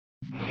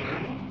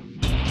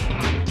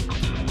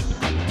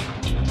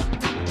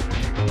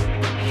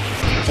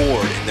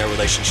forward in their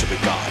relationship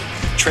with God.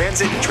 So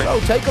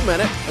take a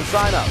minute and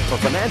sign up for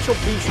Financial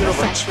Peace University.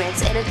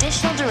 Refreshments and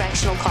additional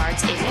directional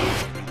cards if you...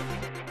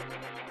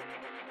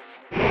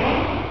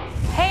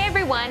 Hey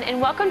everyone, and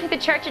welcome to the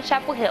Church at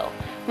Chapel Hill.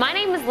 My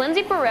name is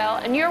Lindsay Burrell,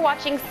 and you're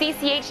watching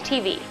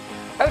Cchtv.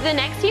 Over the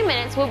next few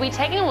minutes, we'll be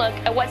taking a look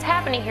at what's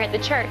happening here at the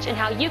church and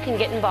how you can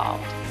get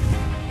involved.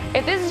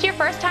 If this is your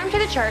first time to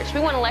the church, we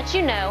want to let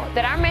you know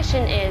that our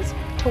mission is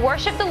to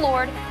worship the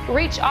Lord,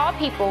 reach all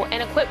people,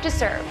 and equip to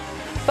serve.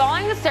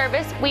 Following the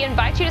service, we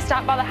invite you to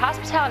stop by the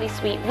hospitality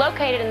suite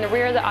located in the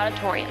rear of the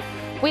auditorium.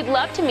 We'd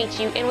love to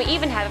meet you, and we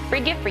even have a free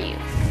gift for you.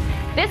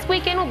 This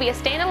weekend will be a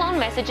standalone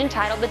message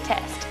entitled The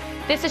Test.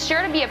 This is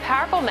sure to be a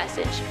powerful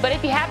message, but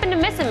if you happen to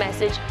miss a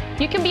message,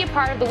 you can be a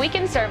part of the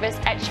weekend service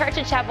at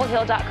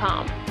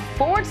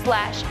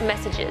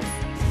churchatchapelhill.com/messages.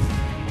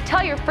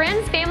 Tell your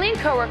friends, family, and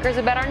coworkers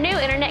about our new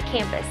internet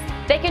campus.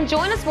 They can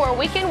join us for a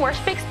weekend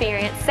worship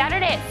experience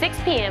Saturday at 6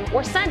 p.m.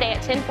 or Sunday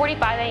at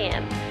 10:45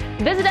 a.m.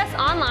 Visit us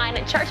online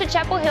at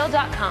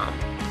churchatchapelhill.com.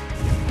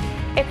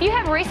 If you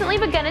have recently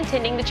begun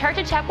attending the Church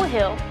at Chapel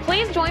Hill,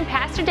 please join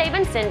Pastor Dave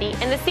and Cindy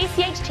and the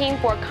CCH team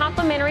for a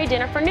complimentary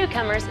dinner for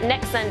newcomers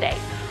next Sunday,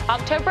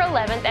 October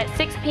 11th at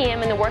 6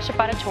 p.m. in the worship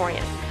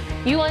auditorium.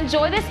 You will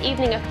enjoy this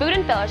evening of food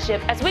and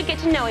fellowship as we get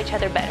to know each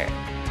other better.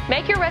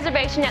 Make your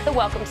reservation at the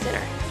Welcome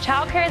Center.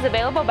 Childcare is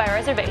available by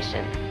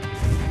reservation.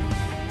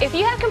 If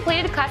you have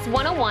completed Class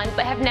 101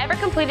 but have never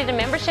completed a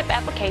membership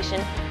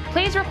application,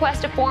 please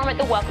request a form at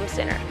the Welcome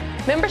Center.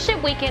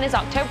 Membership weekend is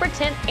October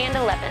 10th and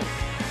 11th.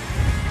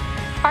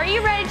 Are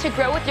you ready to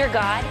grow with your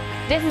God?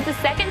 This is the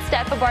second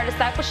step of our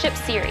discipleship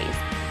series.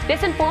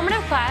 This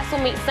informative class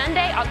will meet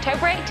Sunday,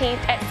 October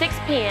 18th at 6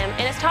 p.m.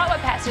 and is taught by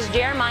Pastors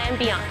Jeremiah and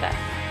Bianca.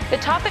 The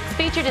topics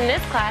featured in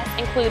this class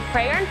include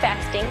prayer and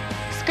fasting,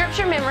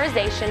 scripture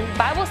memorization,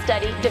 Bible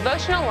study,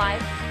 devotional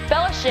life,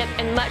 fellowship,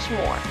 and much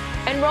more.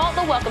 Enroll at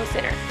the Welcome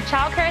Center.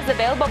 Childcare is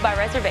available by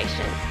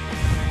reservation.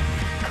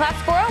 Class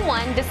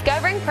 401,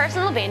 Discovering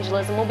Personal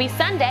Evangelism, will be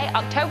Sunday,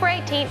 October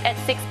 18th at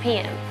 6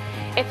 p.m.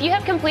 If you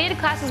have completed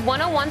classes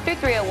 101 through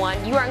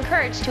 301, you are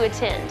encouraged to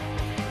attend.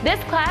 This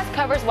class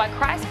covers why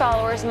Christ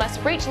followers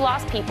must reach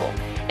lost people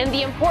and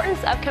the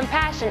importance of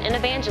compassion in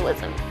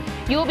evangelism.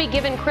 You will be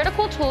given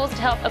critical tools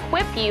to help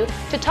equip you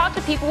to talk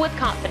to people with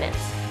confidence.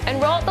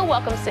 Enroll at the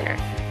Welcome Center.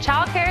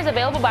 Childcare is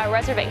available by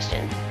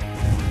reservation.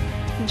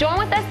 Join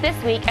with us this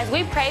week as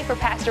we pray for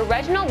Pastor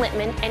Reginald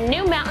Littman and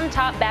New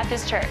Mountaintop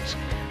Baptist Church.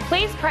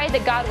 Please pray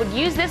that God would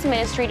use this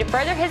ministry to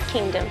further His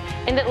kingdom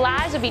and that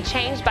lives would be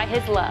changed by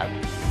His love.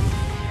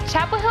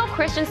 Chapel Hill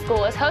Christian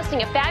School is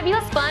hosting a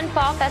fabulous fun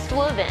fall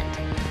festival event.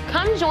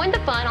 Come join the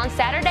fun on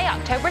Saturday,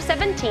 October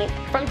 17th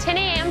from 10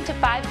 a.m. to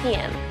 5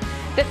 p.m.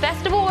 The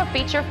festival will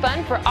feature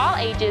fun for all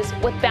ages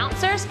with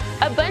bouncers,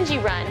 a bungee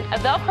run, a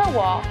Velcro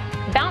wall,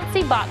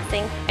 bouncy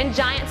boxing, and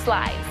giant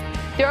slides.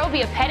 There will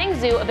be a petting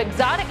zoo of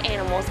exotic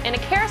animals and a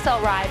carousel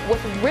ride with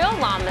real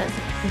llamas,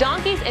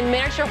 donkeys, and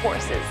miniature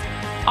horses.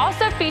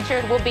 Also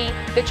featured will be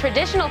the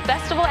traditional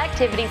festival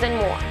activities and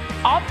more.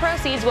 All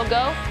proceeds will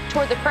go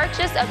toward the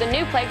purchase of the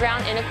new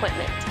playground and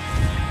equipment.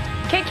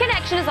 Kid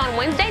Connection is on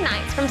Wednesday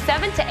nights from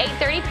 7 to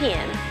 8:30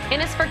 p.m.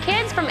 and is for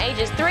kids from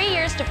ages 3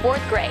 years to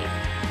 4th grade.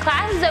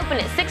 Class is open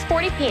at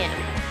 6:40 p.m.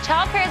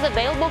 Childcare is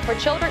available for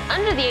children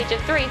under the age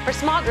of 3 for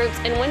small groups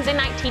and Wednesday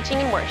night teaching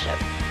and worship.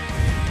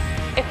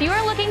 If you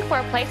are looking for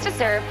a place to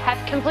serve,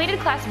 have completed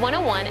Class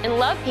 101, and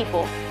love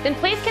people, then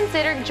please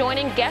consider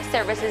joining guest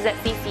services at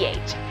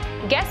CCH.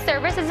 Guest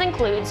services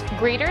includes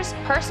greeters,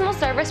 personal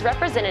service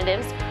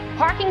representatives,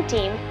 parking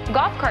team,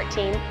 golf cart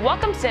team,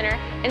 welcome center,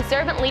 and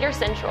servant leader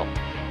central.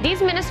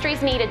 These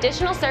ministries need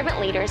additional servant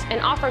leaders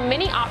and offer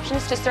many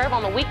options to serve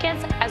on the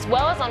weekends as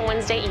well as on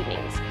Wednesday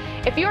evenings.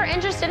 If you are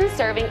interested in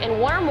serving in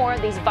one or more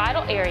of these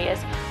vital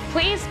areas,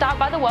 please stop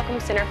by the Welcome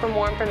Center for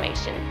more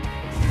information.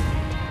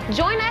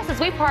 Join us as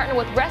we partner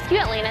with Rescue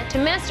Atlanta to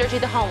minister to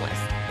the homeless.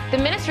 The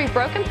ministry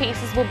Broken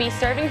Pieces will be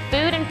serving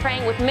food and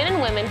praying with men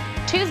and women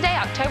Tuesday,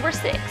 October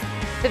 6th.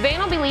 The van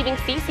will be leaving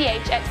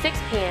CCH at 6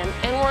 p.m.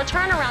 and will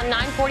return around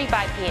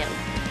 9:45 p.m.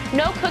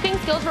 No cooking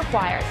skills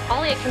required,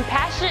 only a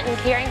compassionate and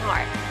caring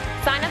heart.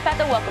 Sign up at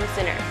the Welcome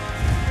Center.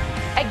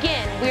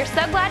 Again, we are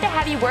so glad to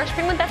have you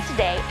worshiping with us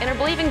today and are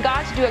believing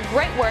God to do a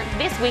great work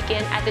this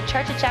weekend at the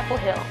Church at Chapel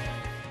Hill.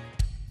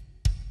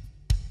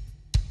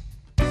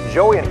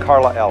 Joey and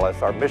Carla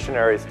Ellis, our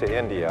missionaries to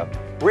India,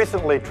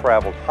 recently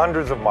traveled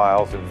hundreds of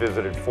miles and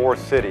visited 4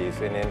 cities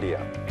in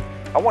India.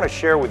 I want to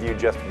share with you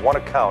just one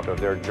account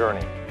of their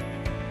journey.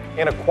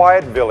 In a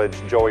quiet village,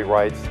 Joey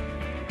writes,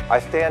 I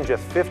stand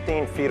just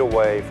 15 feet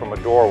away from a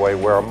doorway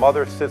where a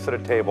mother sits at a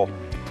table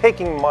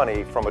taking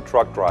money from a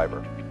truck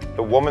driver.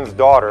 The woman's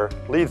daughter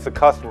leads the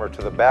customer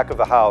to the back of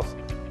the house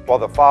while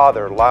the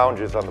father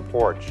lounges on the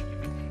porch.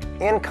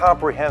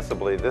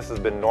 Incomprehensibly, this has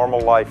been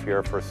normal life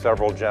here for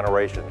several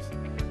generations.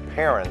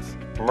 Parents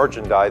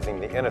merchandising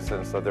the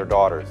innocence of their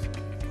daughters.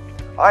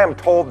 I am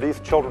told these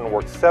children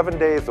work 7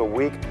 days a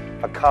week,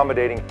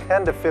 accommodating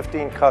 10 to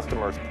 15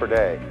 customers per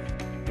day.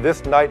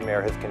 This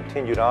nightmare has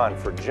continued on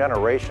for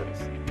generations.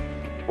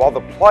 While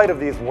the plight of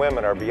these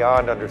women are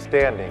beyond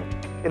understanding,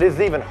 it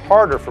is even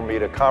harder for me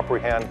to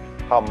comprehend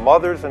how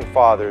mothers and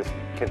fathers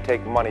can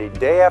take money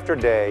day after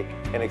day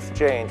in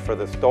exchange for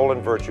the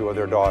stolen virtue of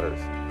their daughters.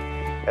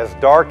 As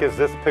dark as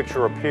this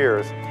picture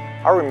appears,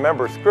 I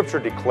remember Scripture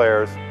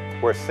declares,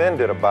 where sin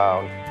did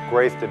abound,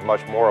 grace did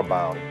much more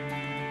abound.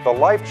 The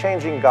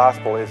life-changing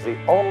gospel is the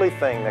only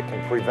thing that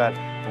can prevent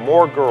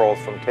more girls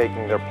from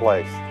taking their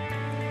place.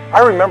 I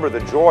remember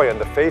the joy on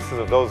the faces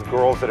of those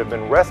girls that have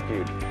been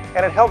rescued,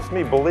 and it helps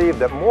me believe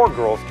that more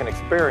girls can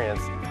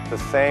experience the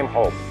same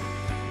hope.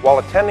 While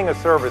attending a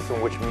service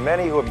in which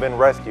many who have been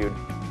rescued,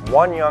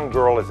 one young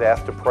girl is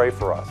asked to pray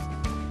for us.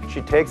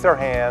 She takes our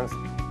hands,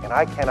 and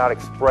I cannot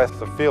express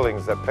the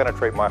feelings that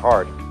penetrate my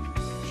heart.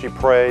 She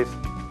prays,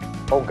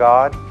 "Oh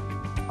God,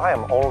 I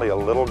am only a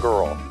little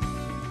girl,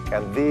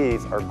 and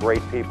these are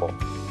great people.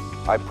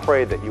 I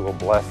pray that you will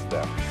bless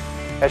them."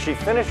 As she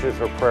finishes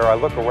her prayer, I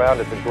look around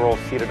at the girls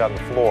seated on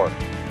the floor.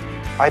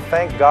 I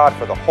thank God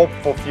for the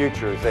hopeful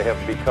futures they have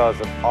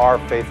because of our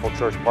faithful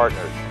church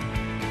partners.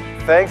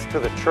 Thanks to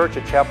the church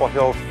at Chapel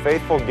Hill's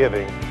faithful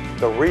giving,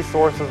 the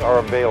resources are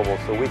available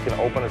so we can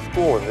open a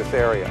school in this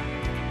area.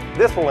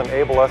 This will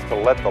enable us to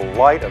let the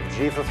light of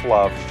Jesus'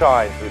 love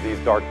shine through these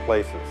dark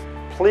places.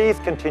 Please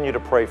continue to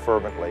pray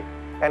fervently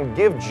and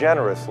give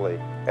generously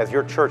as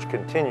your church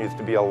continues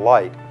to be a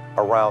light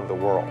around the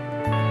world.